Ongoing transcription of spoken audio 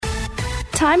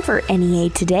time for NEA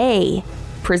Today,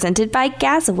 presented by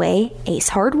Gazaway Ace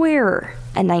Hardware.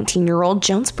 A 19-year-old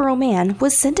Jonesboro man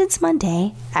was sentenced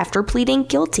Monday after pleading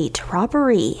guilty to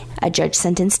robbery. A judge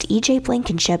sentenced E.J.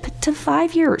 Blankenship to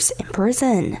 5 years in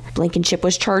prison. Blankenship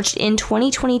was charged in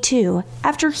 2022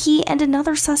 after he and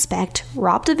another suspect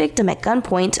robbed a victim at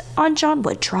gunpoint on John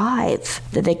Wood Drive.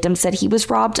 The victim said he was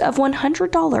robbed of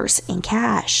 $100 in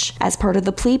cash. As part of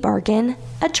the plea bargain,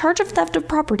 a charge of theft of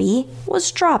property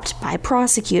was dropped by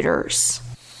prosecutors.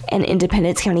 An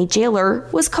Independence County jailer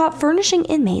was caught furnishing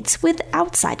inmates with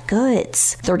outside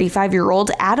goods. 35-year-old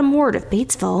Adam Ward of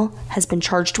Batesville has been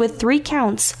charged with 3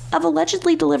 counts of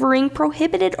allegedly delivering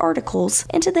prohibited articles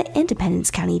into the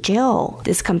Independence County jail.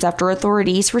 This comes after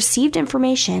authorities received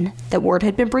information that Ward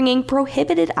had been bringing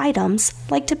prohibited items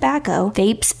like tobacco,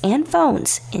 vapes, and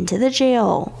phones into the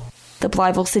jail. The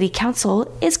Blytheville City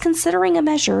Council is considering a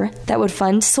measure that would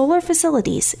fund solar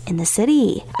facilities in the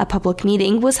city. A public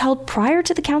meeting was held prior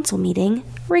to the council meeting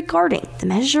regarding the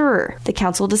measure. The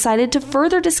council decided to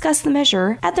further discuss the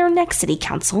measure at their next city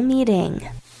council meeting.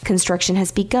 Construction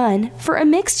has begun for a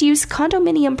mixed-use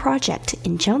condominium project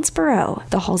in Jonesboro.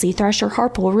 The Halsey Thrasher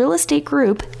Harpole Real Estate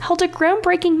Group held a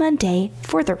groundbreaking Monday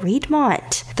for the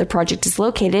Reedmont. The project is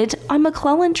located on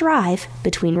McClellan Drive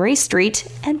between Ray Street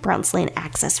and Browns Lane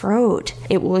Access Road.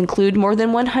 It will include more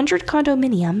than 100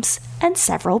 condominiums and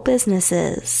several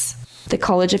businesses. The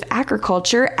College of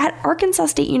Agriculture at Arkansas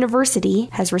State University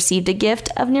has received a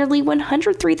gift of nearly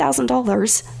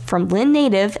 $103,000 from Lynn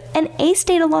native and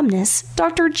A-State alumnus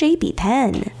Dr. J.B.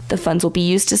 Penn. The funds will be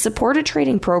used to support a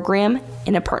training program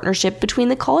in a partnership between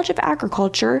the College of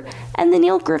Agriculture and the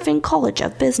Neil Griffin College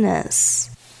of Business.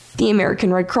 The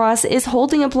American Red Cross is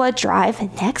holding a blood drive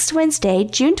next Wednesday,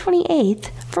 June 28th,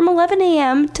 from 11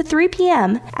 a.m. to 3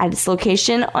 p.m. at its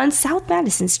location on South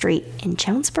Madison Street in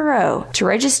Jonesboro. To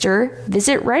register,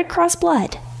 visit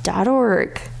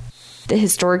redcrossblood.org. The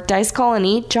historic Dice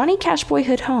Colony Johnny Cash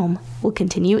Boyhood Home will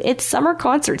continue its summer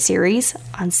concert series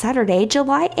on Saturday,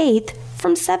 July 8th,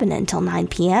 from 7 until 9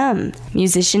 p.m.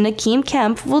 Musician Akeem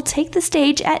Kemp will take the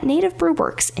stage at Native Brew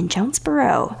Works in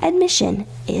Jonesboro. Admission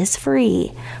is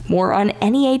free. More on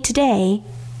NEA Today,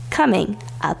 coming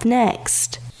up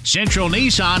next. Central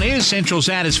Nissan is Central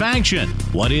Satisfaction.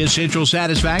 What is Central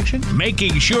Satisfaction?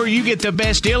 Making sure you get the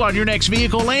best deal on your next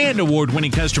vehicle and award-winning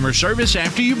customer service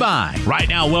after you buy. Right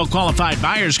now, well-qualified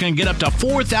buyers can get up to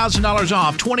 $4,000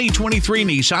 off 2023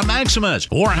 Nissan Maximas.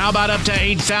 Or how about up to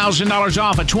 $8,000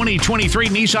 off a 2023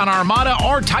 Nissan Armada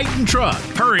or Titan truck?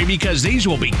 Hurry, because these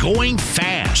will be going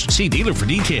fast. See dealer for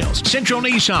details. Central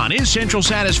Nissan is Central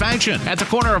Satisfaction at the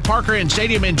corner of Parker and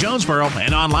Stadium in Jonesboro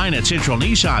and online at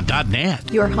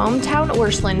centralnissan.net. Your hometown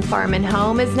Orscheln Farm and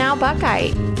Home is now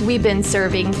Buckeye. We've been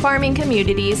serving farming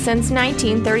communities since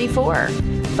 1934.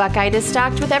 Buckeye is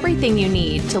stocked with everything you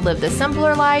need to live the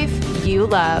simpler life you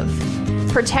love.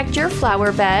 Protect your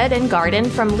flower bed and garden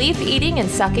from leaf-eating and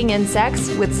sucking insects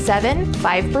with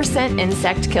 5%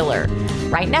 insect killer.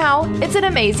 Right now, it's an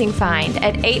amazing find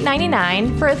at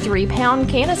 $8.99 for a 3-pound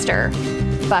canister.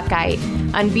 Buckeye,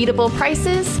 unbeatable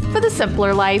prices for the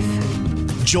simpler life.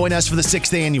 Join us for the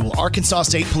 6th Annual Arkansas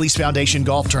State Police Foundation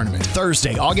Golf Tournament,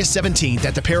 Thursday, August 17th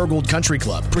at the Paragould Country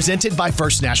Club, presented by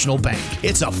First National Bank.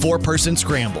 It's a 4-person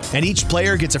scramble, and each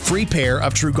player gets a free pair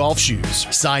of True Golf shoes.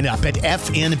 Sign up at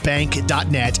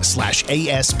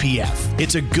fnbank.net/ASPF.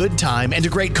 It's a good time and a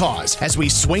great cause as we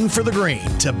swing for the green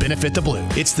to benefit the blue.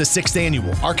 It's the 6th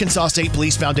Annual Arkansas State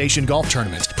Police Foundation Golf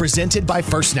Tournament, presented by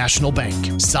First National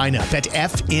Bank. Sign up at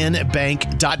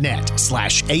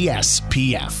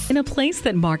fnbank.net/ASPF. In a place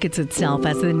that markets itself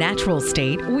as the natural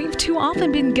state, we've too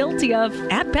often been guilty of,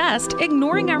 at best,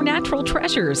 ignoring our natural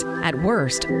treasures, at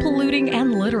worst, polluting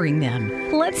and littering them.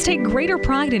 Let's take greater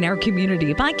pride in our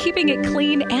community by keeping it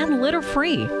clean and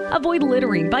litter-free. Avoid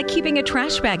littering by keeping a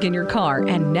trash bag in your car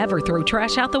and never throw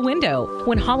trash out the window.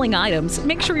 When hauling items,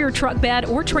 make sure your truck bed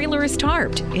or trailer is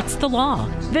tarped. It's the law.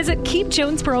 Visit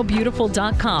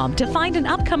KeepJonesboroBeautiful.com to find an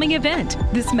upcoming event.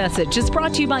 This message is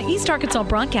brought to you by East Arkansas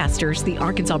Broadcasters, the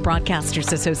Arkansas Broadcasters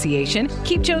Association,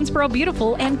 Keep Jonesboro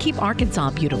Beautiful, and Keep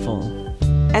Arkansas Beautiful.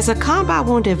 As a combat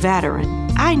wounded veteran,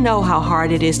 I know how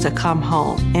hard it is to come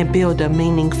home and build a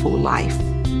meaningful life.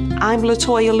 I'm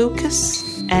LaToya Lucas,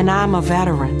 and I'm a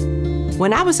veteran.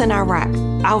 When I was in Iraq,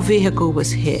 our vehicle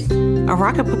was hit. A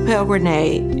rocket-propelled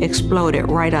grenade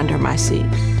exploded right under my seat.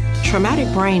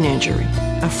 Traumatic brain injury,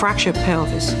 a fractured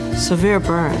pelvis, severe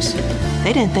burns.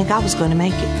 They didn't think I was going to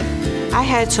make it. I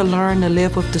had to learn to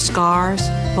live with the scars,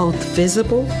 both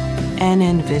visible and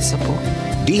invisible.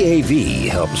 DAV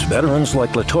helps veterans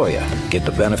like LaToya get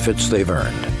the benefits they've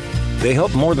earned. They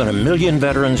help more than 1 million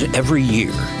veterans every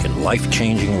year in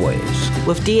life-changing ways.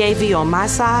 With DAV on my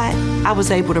side, I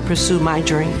was able to pursue my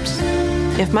dreams.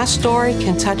 If my story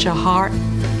can touch a heart,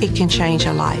 it can change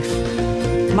a life.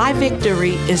 My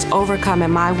victory is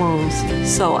overcoming my wounds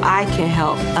so I can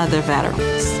help other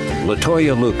veterans.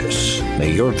 LaToya Lucas,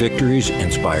 may your victories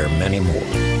inspire many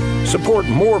more. Support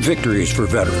more victories for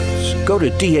veterans. Go to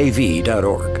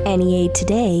DAV.org. NEA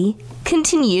Today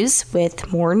continues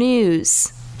with more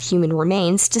news. Human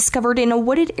remains discovered in a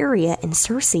wooded area in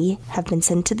Searcy have been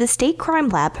sent to the State Crime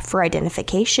Lab for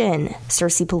identification.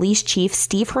 Searcy Police Chief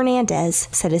Steve Hernandez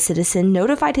said a citizen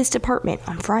notified his department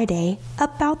on Friday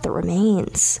about the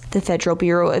remains. The Federal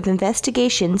Bureau of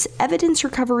Investigation's Evidence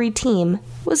Recovery Team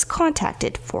was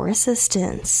contacted for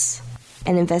assistance.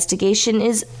 An investigation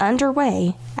is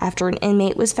underway after an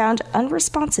inmate was found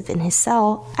unresponsive in his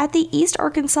cell at the East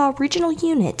Arkansas Regional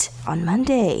Unit on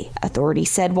Monday.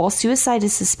 Authorities said while suicide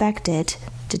is suspected,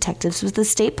 detectives with the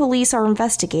state police are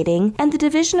investigating, and the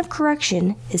Division of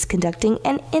Correction is conducting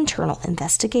an internal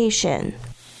investigation.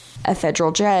 A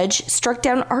federal judge struck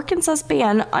down Arkansas's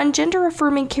ban on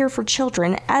gender-affirming care for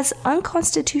children as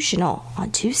unconstitutional on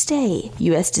Tuesday.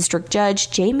 U.S. District Judge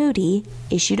Jay Moody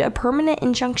issued a permanent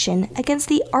injunction against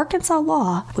the Arkansas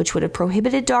law, which would have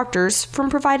prohibited doctors from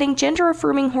providing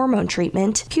gender-affirming hormone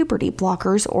treatment, puberty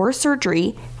blockers, or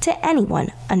surgery to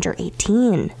anyone under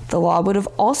 18. The law would have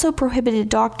also prohibited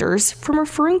doctors from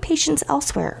referring patients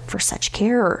elsewhere for such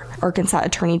care. Arkansas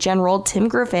Attorney General Tim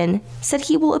Griffin said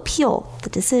he will appeal the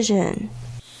decision.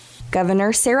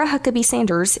 Governor Sarah Huckabee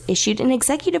Sanders issued an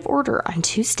executive order on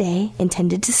Tuesday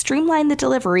intended to streamline the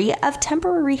delivery of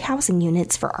temporary housing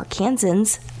units for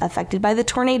Arkansans affected by the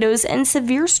tornadoes and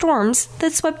severe storms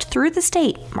that swept through the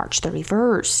state March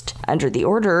 31st. Under the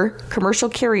order, commercial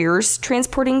carriers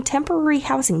transporting temporary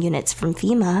housing units from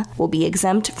FEMA will be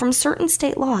exempt from certain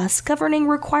state laws governing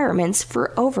requirements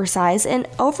for oversized and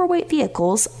overweight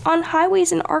vehicles on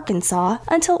highways in Arkansas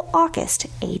until August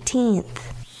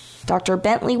 18th. Dr.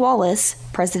 Bentley Wallace,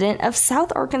 president of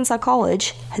South Arkansas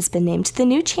College, has been named the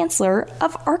new chancellor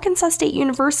of Arkansas State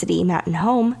University Mountain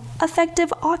Home,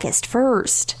 effective August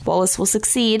 1st. Wallace will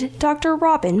succeed Dr.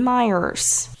 Robin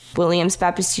Myers. Williams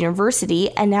Baptist University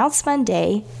announced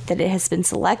Monday that it has been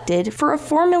selected for a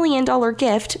 $4 million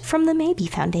gift from the Mabee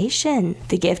Foundation.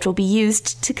 The gift will be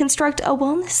used to construct a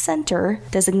wellness center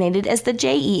designated as the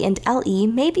J.E.L.E.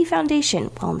 Mabee Foundation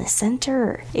Wellness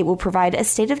Center. It will provide a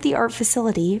state-of-the-art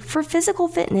facility for physical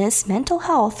fitness, mental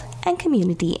health, and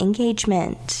community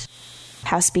engagement.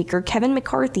 House Speaker Kevin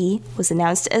McCarthy was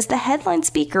announced as the headline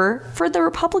speaker for the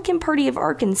Republican Party of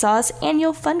Arkansas's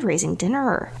annual fundraising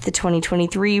dinner. The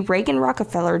 2023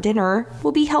 Reagan-Rockefeller dinner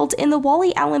will be held in the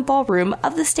Wally Allen Ballroom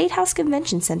of the State House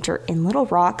Convention Center in Little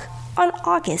Rock on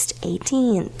August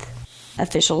 18th.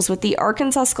 Officials with the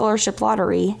Arkansas Scholarship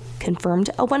Lottery confirmed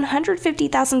a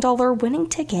 $150,000 winning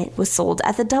ticket was sold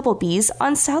at the Double B's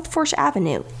on South Forsh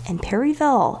Avenue in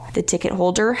Perryville. The ticket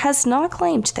holder has not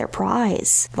claimed their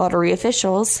prize. Lottery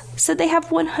officials said they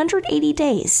have 180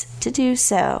 days to do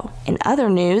so. In other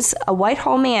news, a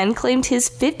Whitehall man claimed his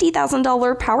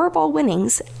 $50,000 Powerball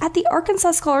winnings at the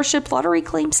Arkansas Scholarship Lottery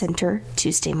Claim Center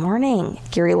Tuesday morning.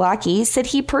 Gary Lockey said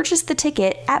he purchased the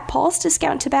ticket at Paul's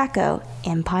Discount Tobacco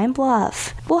in Pine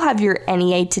Bluff. We'll have your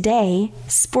NEA Today,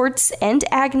 sports, and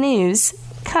ag news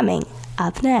coming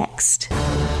up next.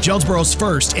 Jonesboro's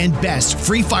first and best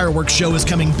free fireworks show is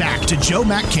coming back to Joe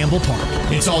Mack Campbell Park.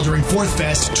 It's all during 4th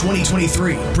Fest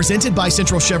 2023, presented by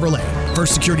Central Chevrolet,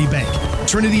 First Security Bank,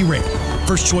 Trinity Rail,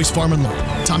 First Choice Farm and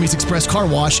Lawn, Tommy's Express Car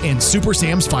Wash, and Super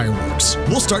Sam's Fireworks.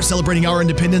 We'll start celebrating our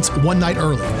independence one night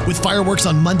early with fireworks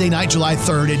on Monday night, July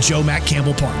 3rd at Joe Mack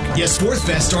Campbell Park. Yes, 4th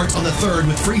Fest starts on the 3rd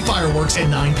with free fireworks at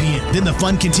 9 p.m. Then the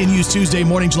fun continues Tuesday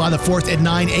morning, July the 4th at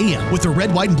 9 a.m. with the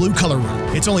red, white, and blue color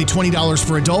run. It's only $20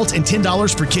 for adults and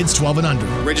 $10 for kids 12 and under.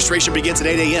 Registration begins at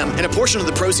 8 a.m. and a portion of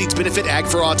the proceeds benefit Ag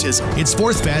for Autism. It's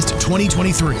 4th Fest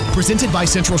 2023, presented by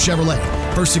Central Chevrolet,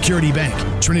 First Security Bank,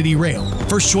 Trinity Rail,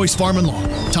 First Choice Farm and Lawn,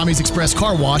 Tommy's Express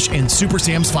Car Wash, and Super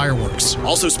Sam's Fireworks.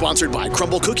 Also sponsored by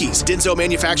Crumble Cookies, Denso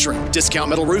Manufacturing, Discount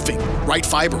Metal Roofing, Wright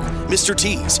Fiber, Mr.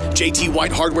 T's, JT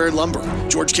White Hardware and Lumber,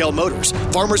 George Kell Motors,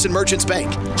 Farmers and Merchants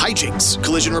Bank, Hijinks,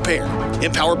 Collision Repair,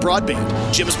 Empower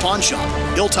Broadband, Jim's Pawn Shop,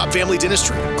 Hilltop Family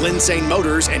Dentistry, Glen Sane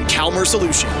Motors, and Calmer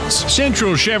Solutions.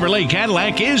 Central Chevrolet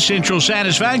Cadillac is Central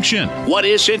Satisfaction. What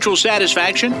is Central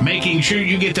Satisfaction? Making sure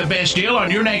you get the best deal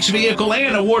on your next vehicle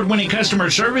and award-winning customer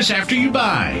service after you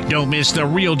buy. Don't miss the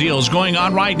real deals going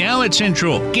on right now at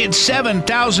Central. Get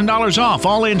 $7,000 off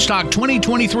all in-stock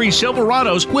 2023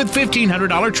 Silverados with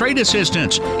 $1,500 trade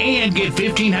assistance. And get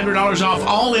 $1,500 off off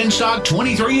all in-stock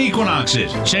 23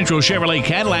 Equinoxes. Central Chevrolet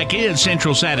Cadillac is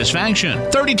Central Satisfaction.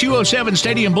 3207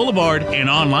 Stadium Boulevard and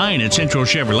online at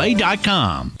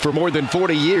centralchevrolet.com. For more than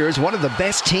 40 years, one of the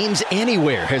best teams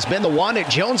anywhere has been the one at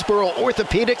Jonesboro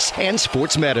Orthopedics and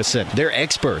Sports Medicine. They're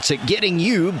experts at getting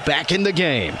you back in the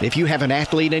game. If you have an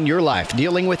athlete in your life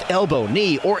dealing with elbow,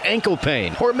 knee, or ankle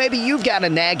pain, or maybe you've got a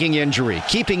nagging injury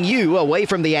keeping you away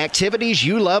from the activities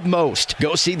you love most,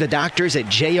 go see the doctors at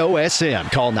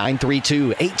JOSM. Call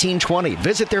 932-1820.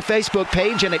 Visit their Facebook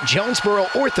page and at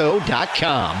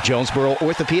JonesboroOrtho.com. Jonesboro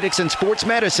Orthopedics and Sports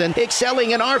Medicine,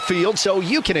 excelling in our field so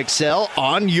you can excel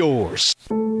on yours.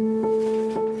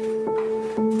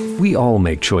 We all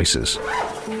make choices.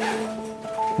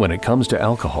 When it comes to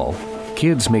alcohol,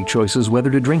 kids make choices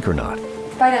whether to drink or not.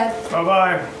 Bye, Dad.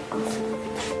 Bye-bye.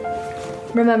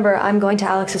 Remember, I'm going to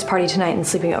Alex's party tonight and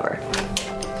sleeping over.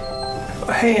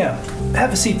 Hey,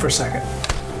 have a seat for a second.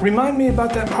 Remind me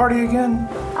about that party again?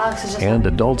 Alex is just... And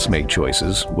adults make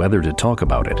choices whether to talk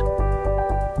about it.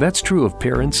 That's true of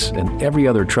parents and every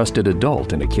other trusted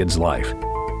adult in a kid's life.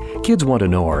 Kids want to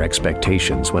know our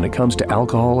expectations when it comes to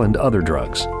alcohol and other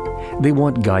drugs. They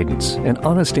want guidance and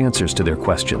honest answers to their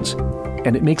questions.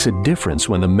 And it makes a difference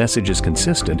when the message is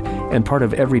consistent and part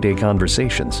of everyday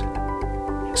conversations.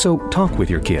 So talk with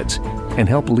your kids and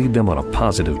help lead them on a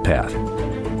positive path.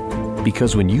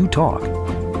 Because when you talk,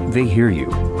 they hear you.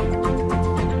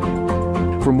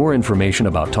 For more information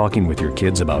about talking with your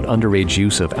kids about underage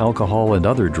use of alcohol and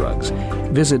other drugs,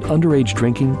 visit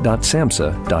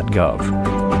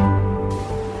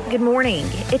underagedrinking.samhsa.gov. Good morning.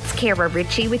 It's Kara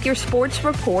Ritchie with your sports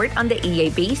report on the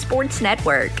EAB Sports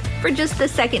Network. For just the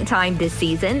second time this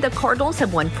season, the Cardinals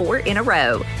have won 4 in a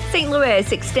row. St.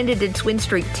 Louis extended its win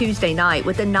streak Tuesday night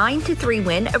with a 9-3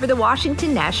 win over the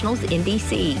Washington Nationals in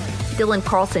D.C. Dylan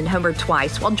Carlson homered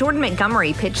twice, while Jordan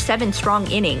Montgomery pitched 7 strong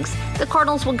innings. The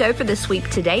Cardinals will go for the sweep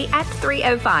today at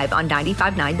 3:05 on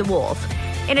 95.9 The Wolf.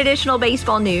 In additional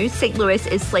baseball news, St. Louis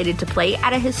is slated to play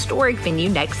at a historic venue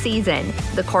next season.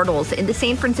 The Cardinals and the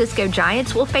San Francisco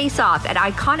Giants will face off at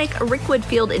iconic Rickwood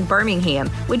Field in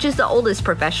Birmingham, which is the oldest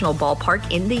professional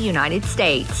ballpark in the United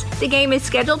States. The game is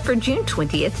scheduled for June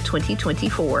 20th,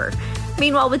 2024.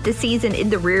 Meanwhile, with the season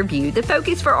in the rearview, the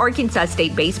focus for Arkansas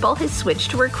State baseball has switched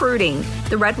to recruiting.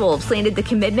 The Red Wolves landed the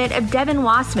commitment of Devin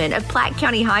Wassman of Platte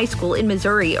County High School in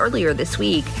Missouri earlier this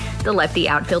week. The lefty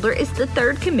outfielder is the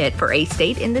 3rd commit for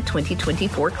A-State in the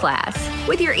 2024 class.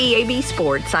 With your EAB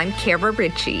Sports, I'm Kara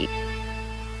Ritchie.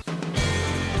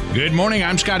 Good morning,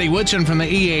 I'm Scotty Woodson from the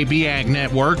EAB Ag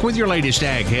Network with your latest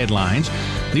ag headlines.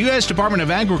 The U.S. Department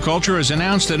of Agriculture has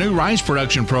announced a new rice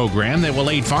production program that will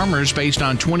aid farmers based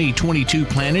on 2022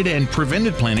 planted and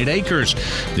prevented planted acres.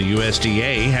 The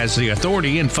USDA has the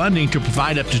authority and funding to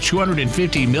provide up to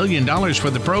 $250 million for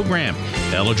the program.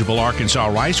 Eligible Arkansas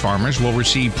rice farmers will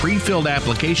receive pre-filled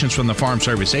applications from the Farm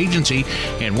Service Agency,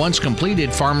 and once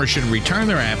completed, farmers should return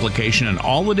their application and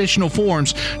all additional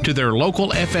forms to their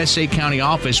local FSA county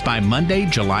office by Monday,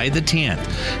 July the 10th.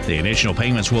 The initial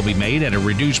payments will be made at a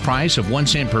reduced price of 1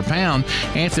 cent per pound.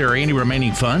 If there are any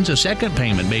remaining funds, a second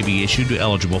payment may be issued to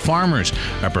eligible farmers.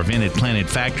 A prevented planted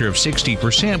factor of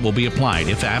 60% will be applied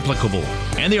if applicable.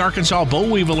 And the Arkansas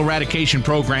Boll Weevil Eradication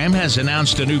Program has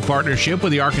announced a new partnership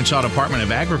with the Arkansas Department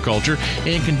of Agriculture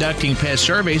in conducting pest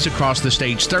surveys across the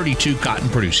state's 32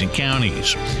 cotton-producing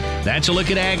counties. That's a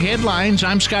look at Ag Headlines.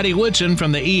 I'm Scotty Woodson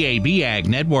from the EAB Ag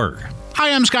Network.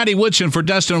 Hi, I'm Scotty Woodson for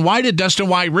Dustin White at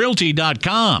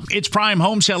DustinWhiteRealty.com. It's prime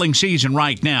home selling season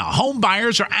right now. Home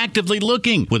buyers are actively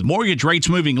looking. With mortgage rates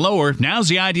moving lower, now's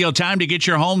the ideal time to get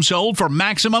your home sold for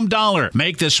maximum dollar.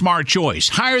 Make the smart choice.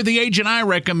 Hire the agent I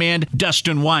recommend,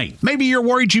 Dustin White. Maybe you're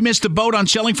worried you missed the boat on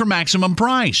selling for maximum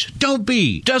price. Don't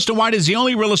be. Dustin White is the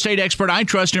only real estate expert I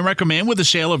trust and recommend with the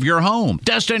sale of your home.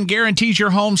 Dustin guarantees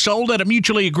your home sold at a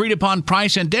mutually agreed upon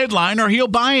price and deadline, or he'll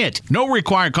buy it. No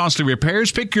required costly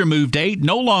repairs. Pick your move date.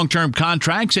 No long-term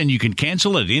contracts, and you can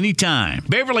cancel at any time.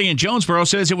 Beverly in Jonesboro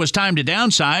says it was time to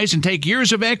downsize and take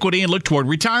years of equity and look toward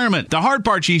retirement. The hard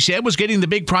part, she said, was getting the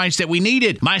big price that we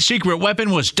needed. My secret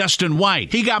weapon was Dustin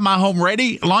White. He got my home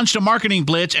ready, launched a marketing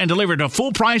blitz, and delivered a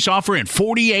full price offer in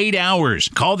 48 hours.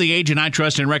 Call the agent I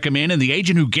trust and recommend, and the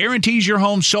agent who guarantees your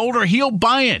home sold or he'll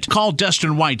buy it. Call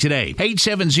Dustin White today,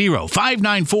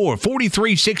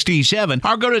 870-594-4367,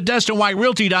 or go to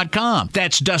DustinWhiteRealty.com.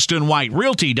 That's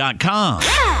DustinWhiteRealty.com.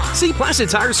 See Placid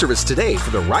Tire Service today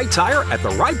for the right tire at the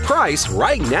right price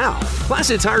right now.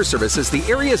 Placid Tire Service is the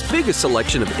area's biggest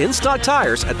selection of in-stock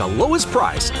tires at the lowest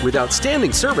price with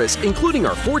outstanding service, including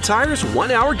our 4 tires,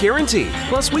 1-hour guarantee.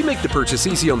 Plus, we make the purchase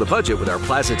easy on the budget with our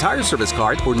Placid Tire Service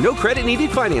card or no credit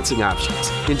needed financing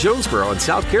options. In Jonesboro and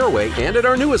South Caraway and at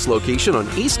our newest location on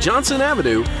East Johnson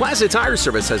Avenue, Placid Tire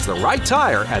Service has the right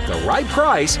tire at the right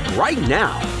price right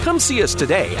now. Come see us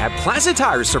today at Placid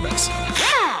Tire Service.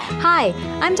 Hi,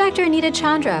 I'm Dr. Anita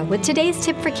Chandra with today's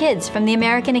tip for kids from the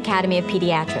American Academy of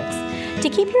Pediatrics. To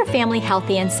keep your family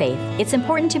healthy and safe, it's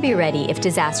important to be ready if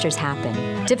disasters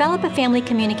happen. Develop a family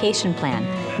communication plan.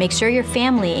 Make sure your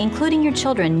family, including your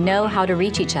children, know how to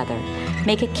reach each other.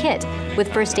 Make a kit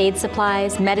with first aid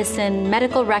supplies, medicine,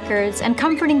 medical records, and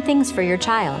comforting things for your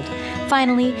child.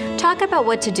 Finally, talk about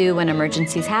what to do when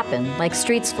emergencies happen, like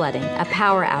streets flooding, a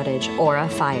power outage, or a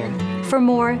fire. For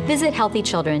more, visit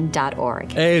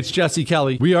healthychildren.org. Hey, it's Jesse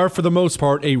Kelly. We are, for the most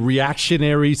part, a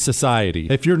reactionary society.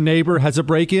 If your neighbor has a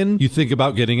break-in, you think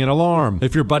about getting an alarm.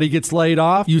 If your buddy gets laid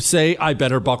off, you say, I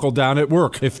better buckle down at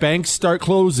work. If banks start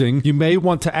closing, you may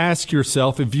want to ask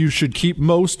yourself if you should keep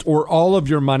most or all of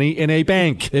your money in a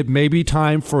bank. It may be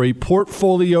time for a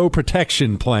portfolio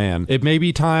protection plan. It may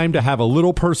be time to have a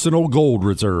little personal gold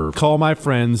reserve. Call my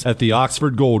friends at the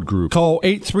Oxford Gold Group. Call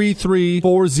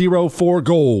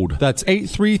 833-404-GOLD. That's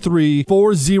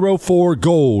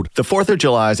 833-404-GOLD. The 4th of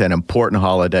July is an important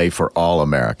holiday for all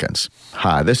Americans.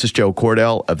 Hi, this is Joe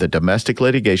Cordell of the domestic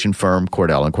litigation firm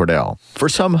Cordell & Cordell. For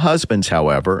some husbands,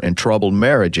 however, in troubled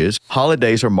marriages,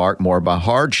 holidays are marked more by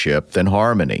hardship than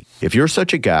harmony. If you're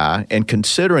such a guy and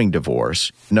considering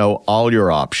divorce, know all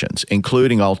your options,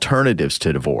 including alternatives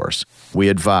to divorce. We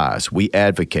advise, we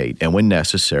advocate, and when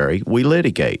necessary, we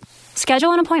litigate.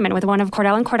 Schedule an appointment with one of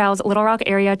Cordell & Cordell's Little Rock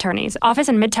area attorneys. Office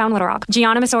in Midtown Little Rock.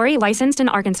 Gianna, Missouri, licensed in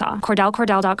Arkansas.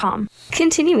 CordellCordell.com.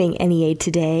 Continuing NEA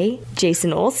Today,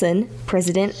 Jason Olson,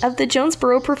 president of the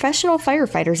Jonesboro Professional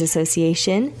Firefighters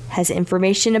Association, has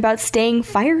information about staying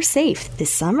fire safe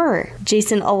this summer.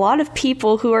 Jason, a lot of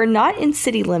people who are not in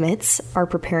city limits are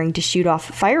preparing to shoot off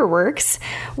fireworks.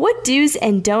 What do's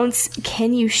and don'ts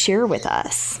can you share with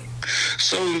us?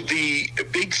 So the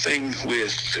big thing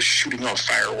with shooting off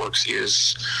fireworks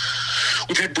is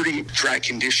we've had pretty dry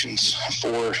conditions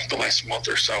for the last month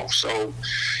or so. So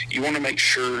you want to make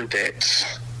sure that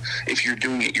if you're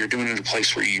doing it in a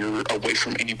place where you're away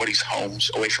from anybody's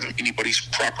homes, away from anybody's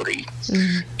property,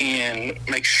 and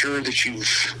make sure that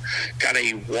you've got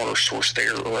a water source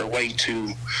there or a way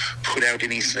to put out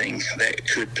anything that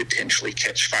could potentially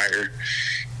catch fire.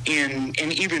 And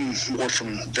even more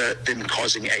than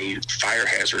causing a fire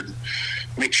hazard,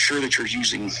 make sure that you're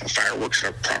using fireworks in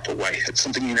a proper way. It's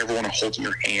something you never want to hold in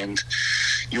your hand.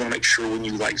 You want to make sure when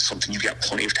you light something, you've got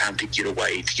plenty of time to get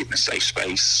away, to get in a safe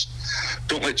space.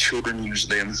 Don't let children use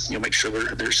them. Make sure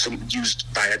there's some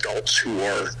used by adults who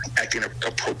are acting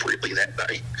appropriately that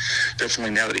day.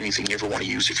 Definitely now that anything you ever want to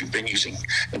use, if you've been using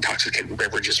intoxicating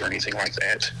beverages or anything like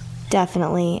that.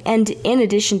 Definitely. And in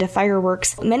addition to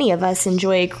fireworks, many of us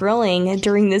enjoy grilling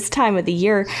during this time of the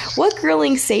year. What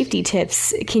grilling safety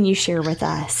tips can you share with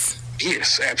us?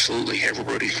 Yes, absolutely.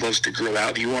 Everybody loves to grill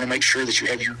out. You want to make sure that you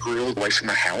have your grill away from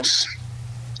the house.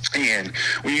 And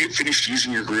when you get finished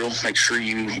using your grill, make sure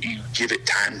you give it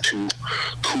time to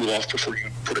cool off before you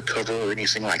put a cover or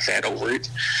anything like that over it.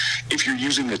 If you're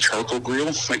using the charcoal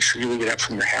grill, make sure you leave it out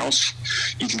from your house.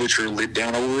 You can put your lid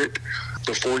down over it.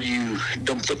 Before you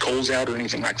dump the coals out or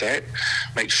anything like that,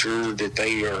 make sure that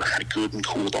they are good and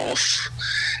cooled off.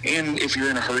 And if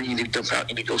you're in a hurry, you need to dump out,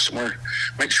 you need to go somewhere,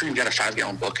 make sure you've got a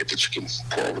 5-gallon bucket that you can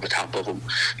pour over the top of them,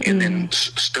 and then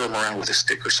stir them around with a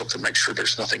stick or something. Make sure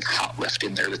there's nothing hot left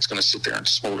in there that's going to sit there and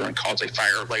smolder and cause a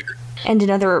fire later. And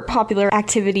another popular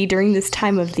activity during this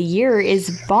time of the year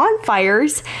is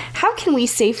bonfires. How can we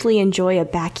safely enjoy a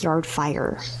backyard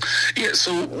fire? Yeah,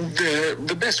 so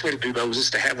the best way to do those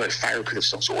is to have a fire pit of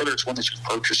some sort, whether it's one that you've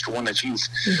purchased or one that you've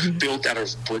built out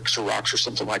of bricks or rocks or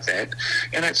something like that.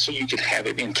 And that's so you can have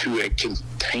it into a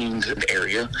contained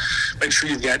area. Make sure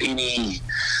you've got any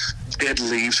dead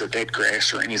leaves or dead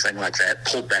grass or anything like that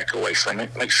pulled back away from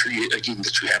it. Make sure that you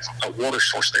have a water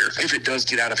source there if it does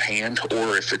get out of hand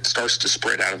or if it starts to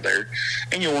spread out of there.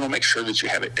 And you want to make sure that you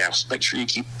have it doused. Make sure you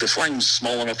keep the flames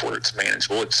small enough where it's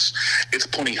manageable. It's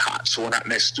plenty hot, so we're not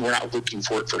looking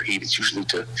for it for heat. It's usually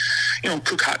to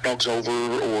cook hot dogs over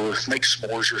or make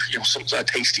s'mores or a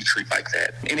tasty treat like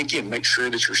that. And again, make sure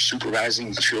that you're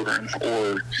supervising children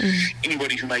or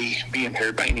anybody who may be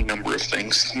impaired by any number of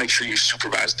things. Make sure you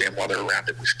supervise them while they're around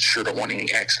it. We sure don't want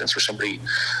any accidents or somebody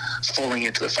falling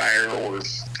into the fire or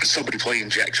somebody playing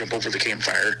jack jump over the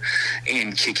campfire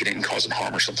and kicking it and causing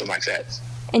harm or something like that.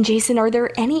 And Jason, are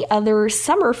there any other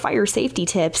summer fire safety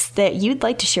tips that you'd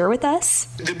like to share with us?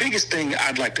 The biggest thing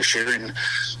I'd like to share, and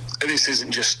this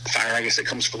isn't just fire, I guess it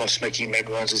comes from us making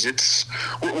mega runs, is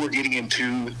we're getting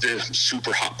into the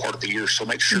super hot part of the year. So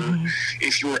make sure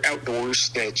if you're outdoors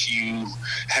that you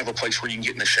have a place where you can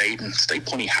get in the shade and stay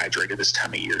plenty hydrated this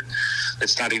time of year.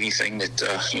 That's not anything that,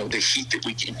 the heat that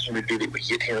we get, humidity that we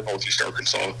get here in Northeast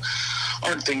Arkansas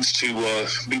aren't things to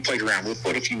be played around with.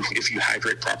 But if you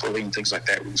hydrate properly and things like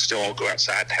that, we can still all go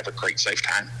outside and have a great, safe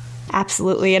time.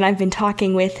 Absolutely, and I've been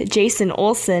talking with Jason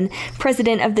Olson,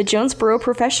 president of the Jonesboro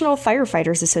Professional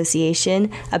Firefighters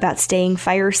Association, about staying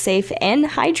fire safe and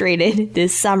hydrated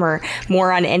this summer.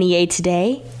 More on NEA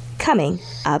Today, coming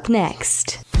up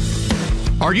next.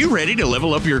 Are you ready to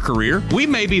level up your career? We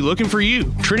may be looking for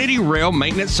you. Trinity Rail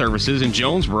Maintenance Services in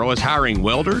Jonesboro is hiring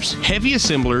welders, heavy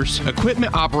assemblers,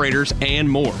 equipment operators, and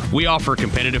more. We offer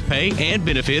competitive pay and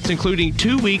benefits, including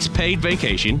 2 weeks paid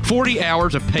vacation, 40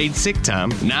 hours of paid sick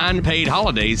time, 9 paid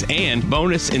holidays, and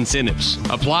bonus incentives.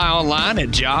 Apply online at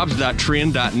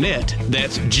jobs.trin.net.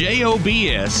 That's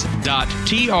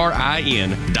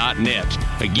jobs.trin.net.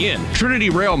 Again,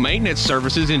 Trinity Rail Maintenance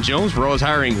Services in Jonesboro is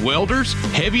hiring welders,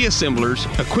 heavy assemblers,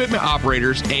 equipment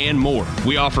operators, and more.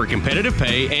 We offer competitive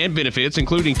pay and benefits,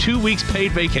 including 2 weeks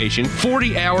paid vacation,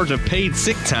 40 hours of paid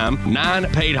sick time, 9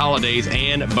 paid holidays,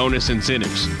 and bonus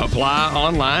incentives. Apply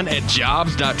online at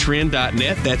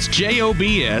jobs.trin.net. That's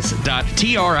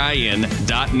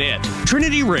jobs.trin.net.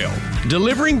 Trinity Rail,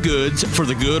 delivering goods for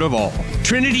the good of all.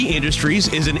 Trinity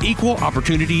Industries is an equal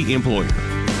opportunity employer.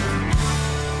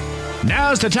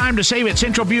 Now's the time to save at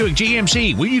Central Buick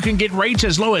GMC, where you can get rates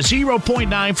as low as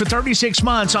 0.9 for 36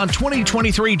 months on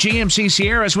 2023 GMC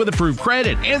Sierras with approved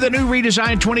credit. And the new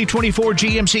redesigned 2024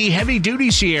 GMC heavy-duty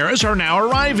Sierras are now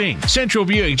arriving. Central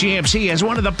Buick GMC has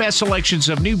one of the best selections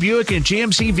of new Buick and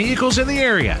GMC vehicles in the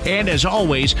area. And as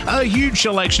always, a huge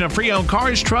selection of pre-owned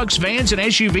cars, trucks, vans, and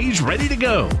SUVs ready to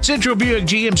go. Central Buick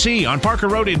GMC on Parker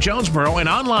Road in Jonesboro and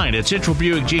online at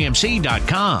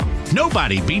centralbuickgmc.com.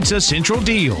 Nobody beats a Central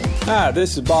deal. Hi,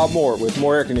 this is Bob Moore with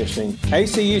More Air Conditioning.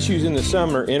 AC issues in the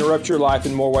summer interrupt your life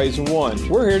in more ways than one.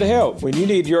 We're here to help. When you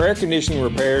need your air conditioning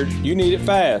repaired, you need it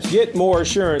fast. Get More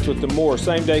Assurance with the More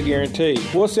same-day guarantee.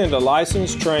 We'll send a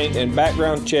licensed, trained, and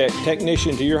background check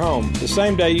technician to your home the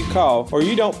same day you call, or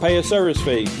you don't pay a service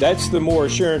fee. That's the More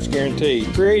Assurance guarantee.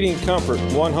 Creating comfort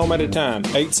one home at a time.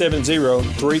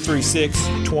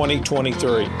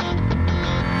 870-336-2023.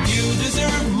 You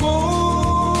deserve more.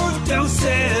 Don't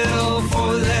settle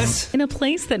for less. In a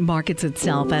place that markets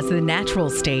itself as the natural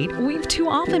state, we've too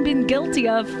often been guilty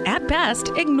of, at best,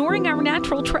 ignoring our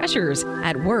natural treasures,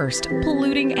 at worst,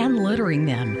 polluting and littering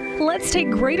them. Let's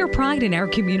take greater pride in our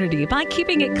community by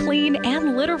keeping it clean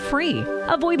and litter-free.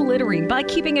 Avoid littering by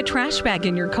keeping a trash bag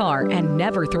in your car and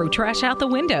never throw trash out the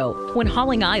window. When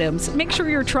hauling items, make sure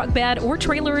your truck bed or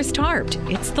trailer is tarped.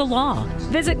 It's the law.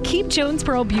 Visit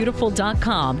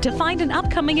KeepJonesboroBeautiful.com to find an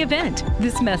upcoming event.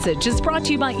 This message is brought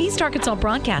to you by East Arkansas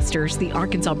Broadcasters, the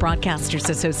Arkansas Broadcasters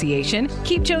Association,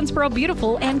 Keep Jonesboro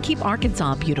Beautiful, and Keep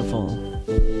Arkansas Beautiful.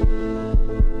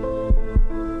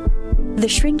 The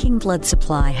shrinking blood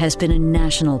supply has been a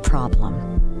national problem.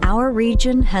 Our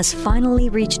region has finally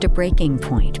reached a breaking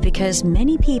point because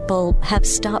many people have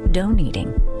stopped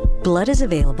donating. Blood is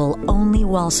available only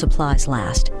while supplies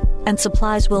last, and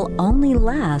supplies will only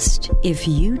last if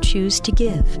you choose to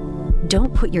give.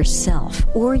 Don't put yourself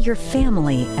or your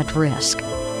family at risk.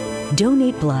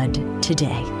 Donate blood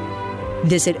today.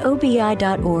 Visit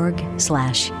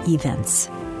obi.org/events.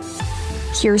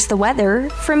 Here's the weather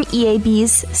from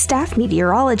EAB's staff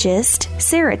meteorologist,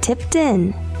 Sarah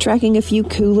Tipton. Tracking a few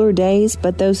cooler days,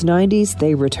 but those 90s,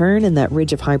 they return, and that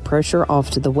ridge of high pressure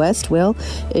off to the west, well,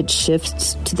 it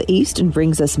shifts to the east and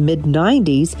brings us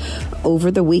mid-90s over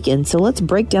the weekend. So let's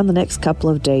break down the next couple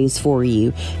of days for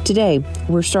you. Today,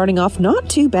 we're starting off not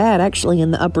too bad, actually, in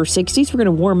the upper 60s. We're going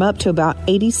to warm up to about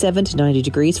 87 to 90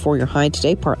 degrees for your high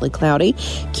today, partly cloudy.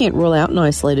 Can't rule out an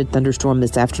isolated thunderstorm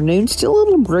this afternoon. Still a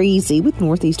little breezy with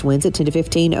northeast winds at 10 to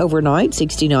 15 overnight,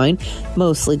 69.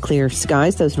 Mostly clear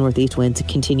skies. Those northeast winds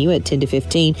continue at 10 to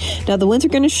 15. Now, the winds are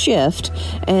going to shift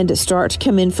and start to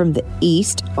come in from the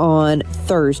east on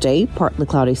Thursday, partly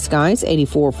cloudy skies,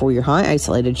 84 for your high.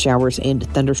 Isolated showers and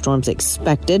thunderstorms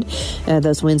expected.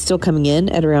 Those winds still coming in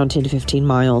at around 10 to 15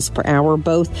 miles per hour,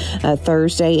 both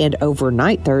Thursday and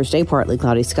overnight Thursday. Partly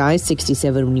cloudy skies,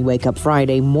 67 when you wake up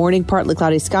Friday morning. Partly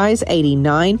cloudy skies,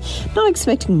 89. Not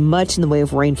expecting much in the way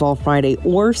of rainfall Friday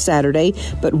or Saturday,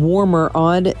 but warmer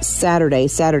on Saturday.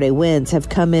 Saturday winds have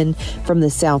come in from the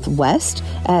southwest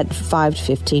at 5 to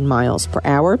 15 miles per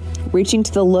hour, reaching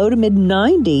to the low to mid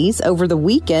 90s over the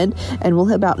weekend, and we'll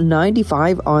hit about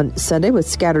 95 on Sunday with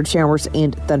scattered showers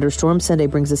and thunderstorms. Sunday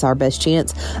brings us our best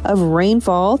chance of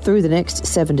rainfall through the next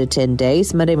 7 to 10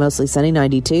 days. Monday mostly sunny,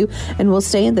 92, and we'll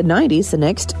stay in the 90s the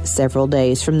next several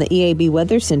days. From the EAB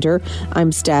Weather Center,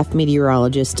 I'm staff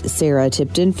meteorologist Sarah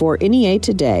Tipton for NEA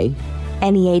Today.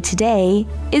 NEA Today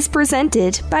is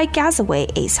presented by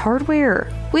Gazaway Ace Hardware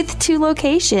with 2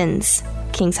 locations,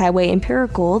 Kings Highway in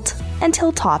Paragould and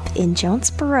Hilltop in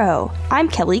Jonesboro. I'm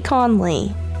Kelly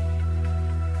Conley.